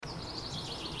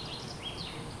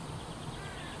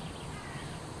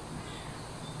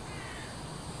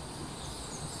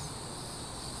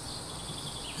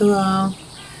Hello,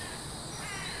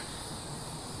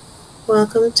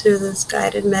 welcome to this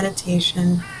guided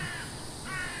meditation.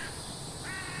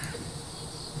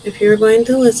 If you're going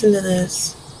to listen to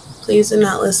this, please do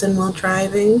not listen while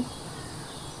driving.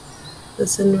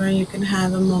 Listen where you can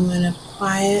have a moment of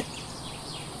quiet,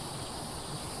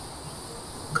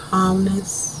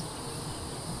 calmness,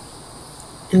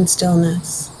 and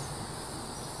stillness.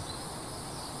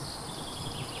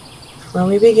 Before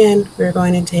we begin, we're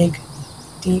going to take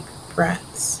deep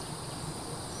breaths.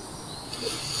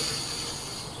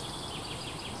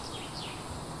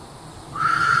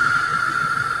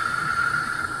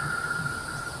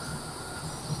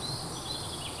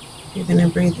 You're going to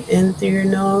breathe in through your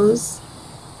nose,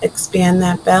 expand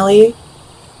that belly,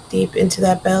 deep into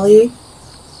that belly,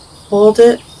 hold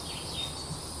it,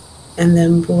 and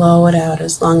then blow it out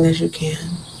as long as you can.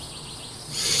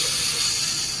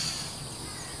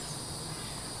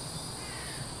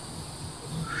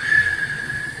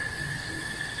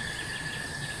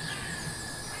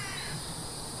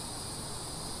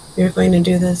 We're going to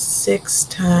do this 6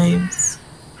 times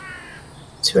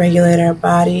to regulate our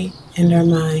body and our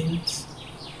minds.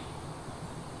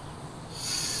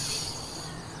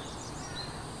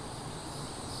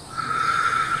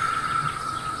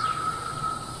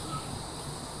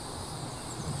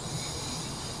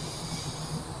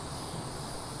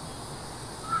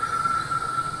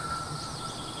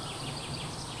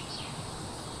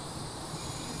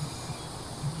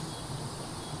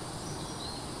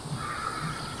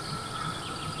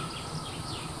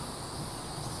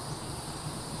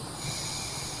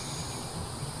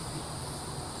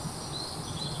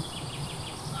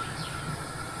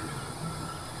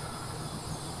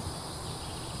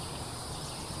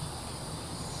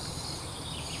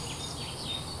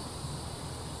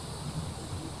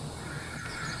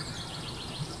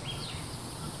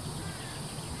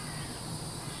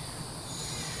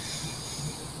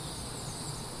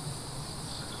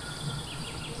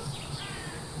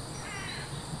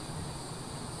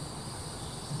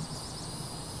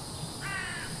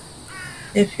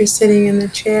 If you're sitting in the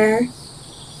chair,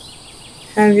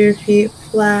 have your feet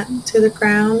flat to the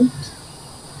ground,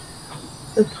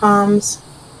 the palms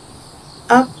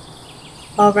up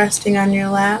while resting on your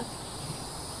lap.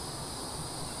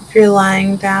 If you're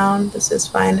lying down, this is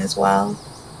fine as well.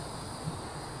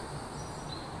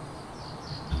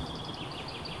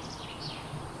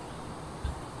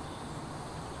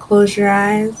 Close your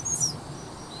eyes.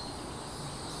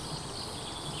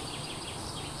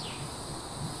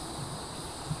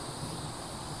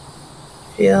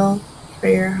 Feel for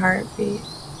your heartbeat.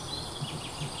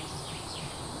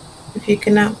 If you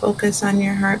cannot focus on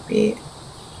your heartbeat,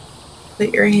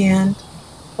 put your hand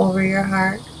over your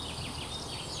heart.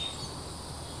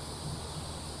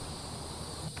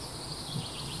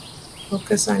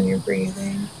 Focus on your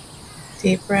breathing.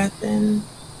 Deep breath in,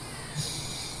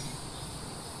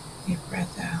 deep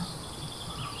breath out.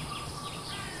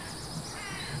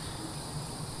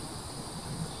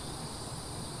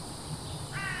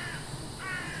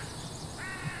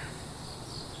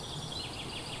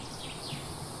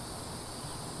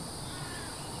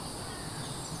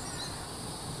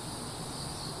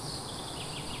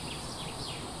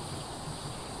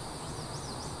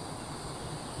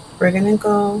 We're going to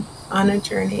go on a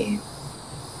journey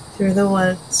through the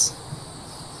woods.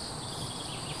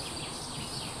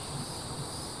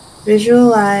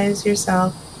 Visualize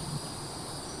yourself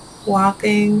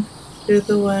walking through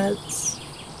the woods.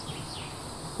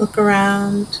 Look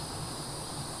around.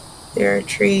 There are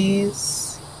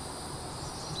trees,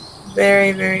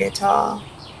 very, very tall.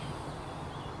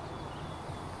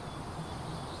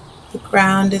 The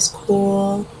ground is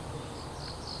cool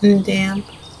and damp.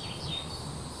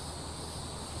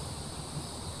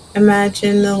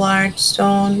 Imagine the large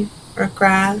stone or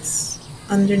grass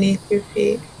underneath your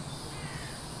feet.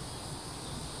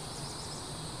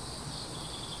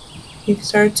 You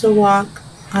start to walk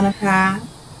on a path.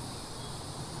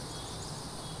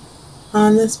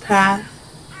 On this path,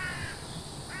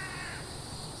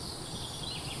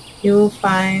 you will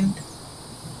find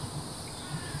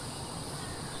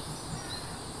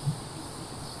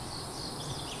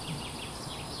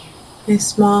a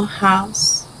small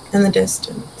house in the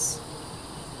distance.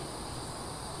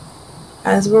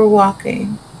 As we're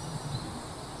walking,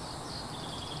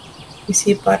 you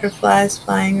see butterflies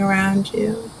flying around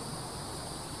you.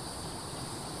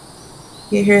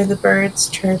 You hear the birds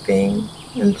chirping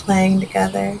and playing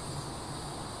together.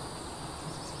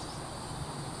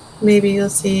 Maybe you'll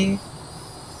see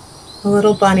a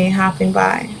little bunny hopping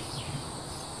by.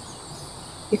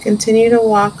 You continue to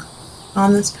walk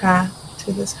on this path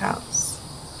to this house.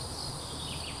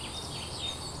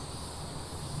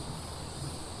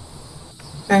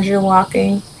 As you're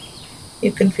walking,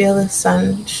 you can feel the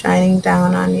sun shining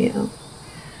down on you.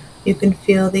 You can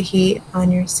feel the heat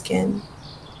on your skin.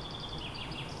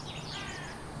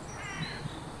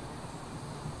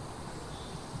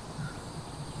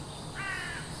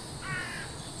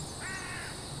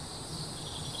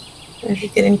 As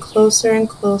you're getting closer and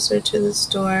closer to the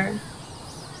store,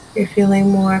 you're feeling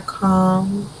more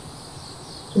calm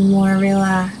and more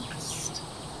relaxed.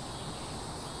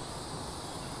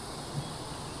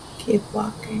 Keep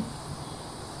walking.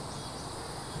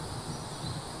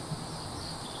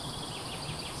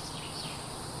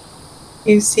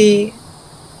 You see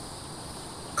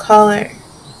color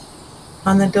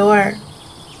on the door.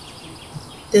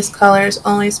 This color is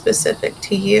only specific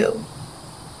to you.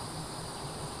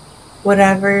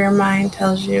 Whatever your mind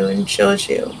tells you and shows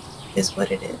you is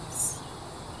what it is.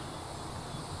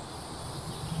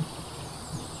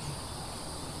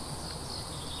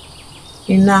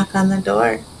 You knock on the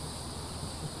door,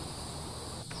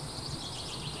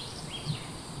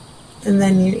 and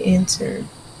then you answer.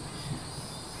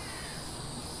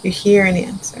 You hear an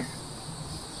answer.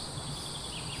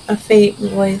 A faint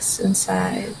voice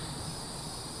inside.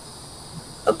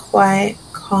 A quiet,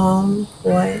 calm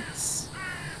voice.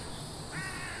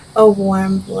 A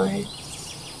warm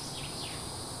voice.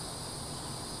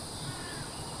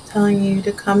 Telling you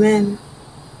to come in.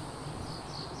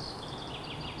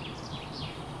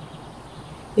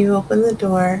 You open the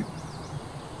door.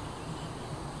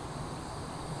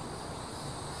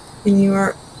 And you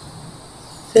are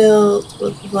filled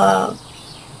with love.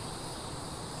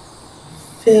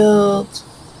 Filled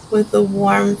with a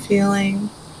warm feeling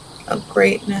of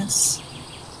greatness.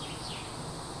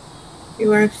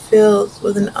 You are filled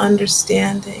with an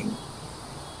understanding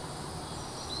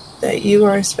that you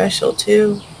are special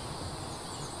too.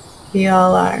 We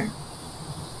all are.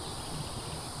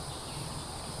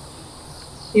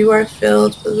 You are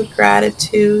filled with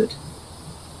gratitude,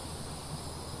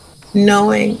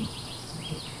 knowing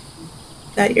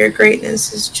that your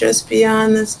greatness is just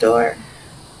beyond this door.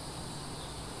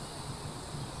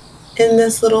 In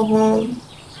this little home,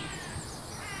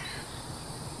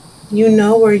 you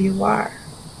know where you are.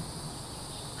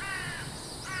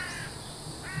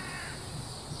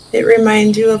 It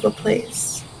reminds you of a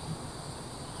place,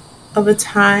 of a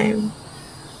time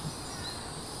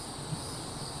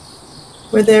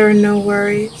where there were no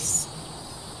worries,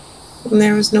 when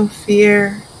there was no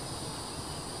fear,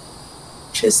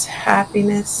 just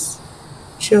happiness,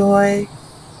 joy,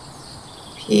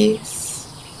 peace,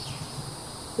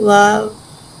 love.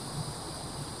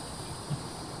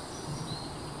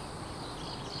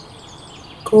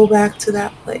 Go back to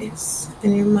that place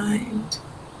in your mind.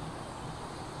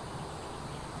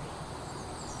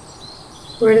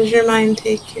 Where does your mind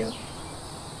take you?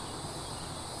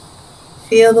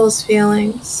 Feel those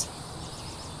feelings.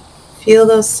 Feel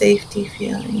those safety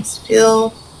feelings.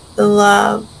 Feel the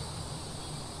love.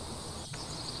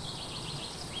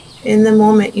 In the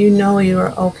moment, you know you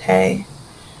are okay,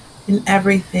 and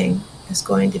everything is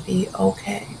going to be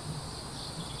okay.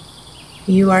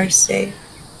 You are safe.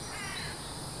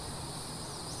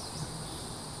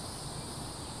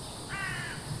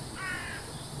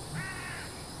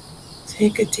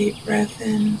 Take a deep breath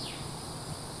in.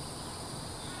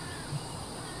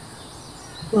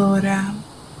 Blow it out.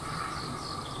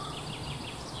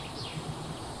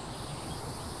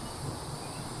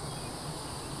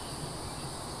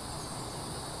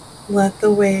 Let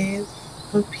the wave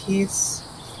of peace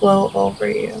flow over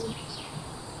you.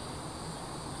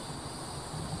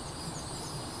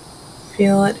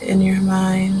 Feel it in your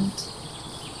mind.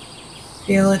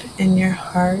 Feel it in your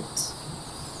heart.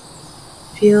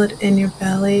 Feel it in your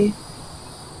belly.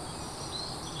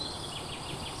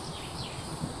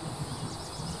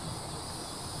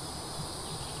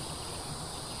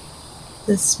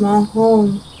 This small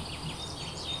home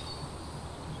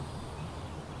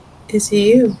is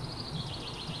you.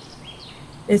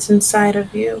 It's inside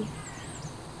of you.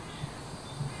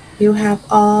 You have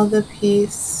all the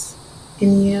peace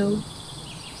in you.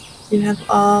 You have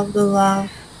all the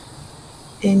love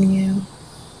in you.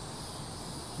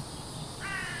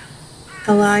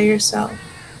 Allow yourself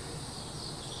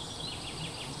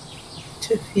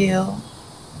to feel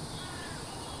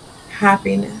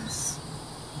happiness,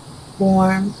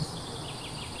 warmth,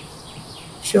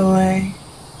 joy.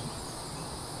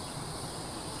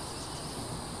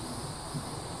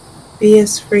 Be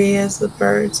as free as the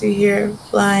birds you hear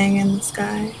flying in the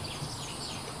sky,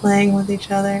 playing with each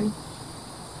other.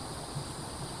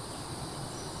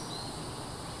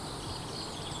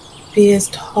 Be as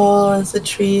tall as the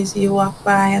trees you walk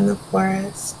by in the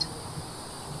forest.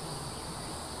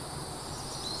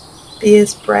 Be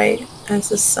as bright as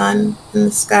the sun in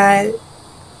the sky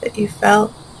that you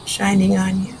felt shining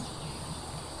on you.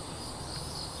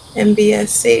 And be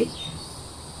as safe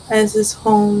as this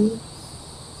home.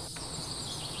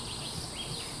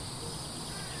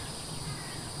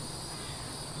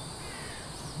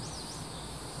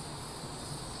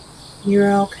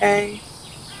 You're okay.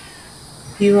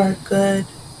 You are good.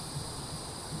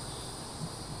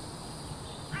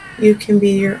 You can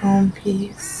be your own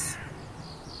peace.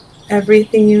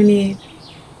 Everything you need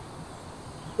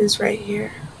is right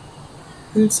here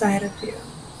inside of you.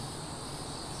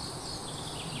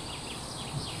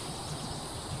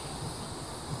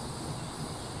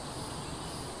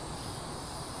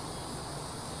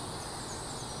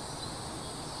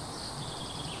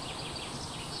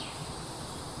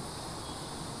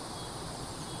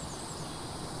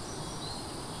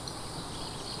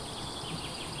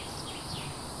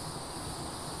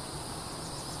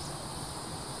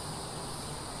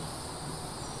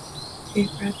 Deep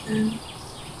breath in,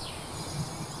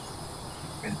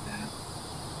 breath out.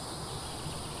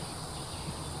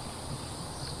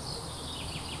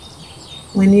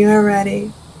 When you are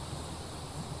ready,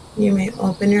 you may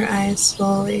open your eyes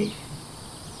slowly.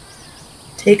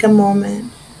 Take a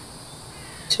moment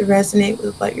to resonate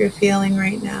with what you're feeling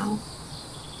right now.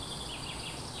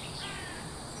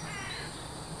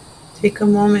 Take a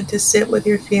moment to sit with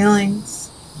your feelings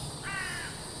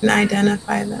and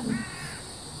identify them.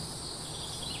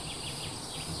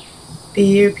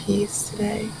 Be your peace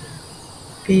today.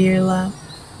 Be your love.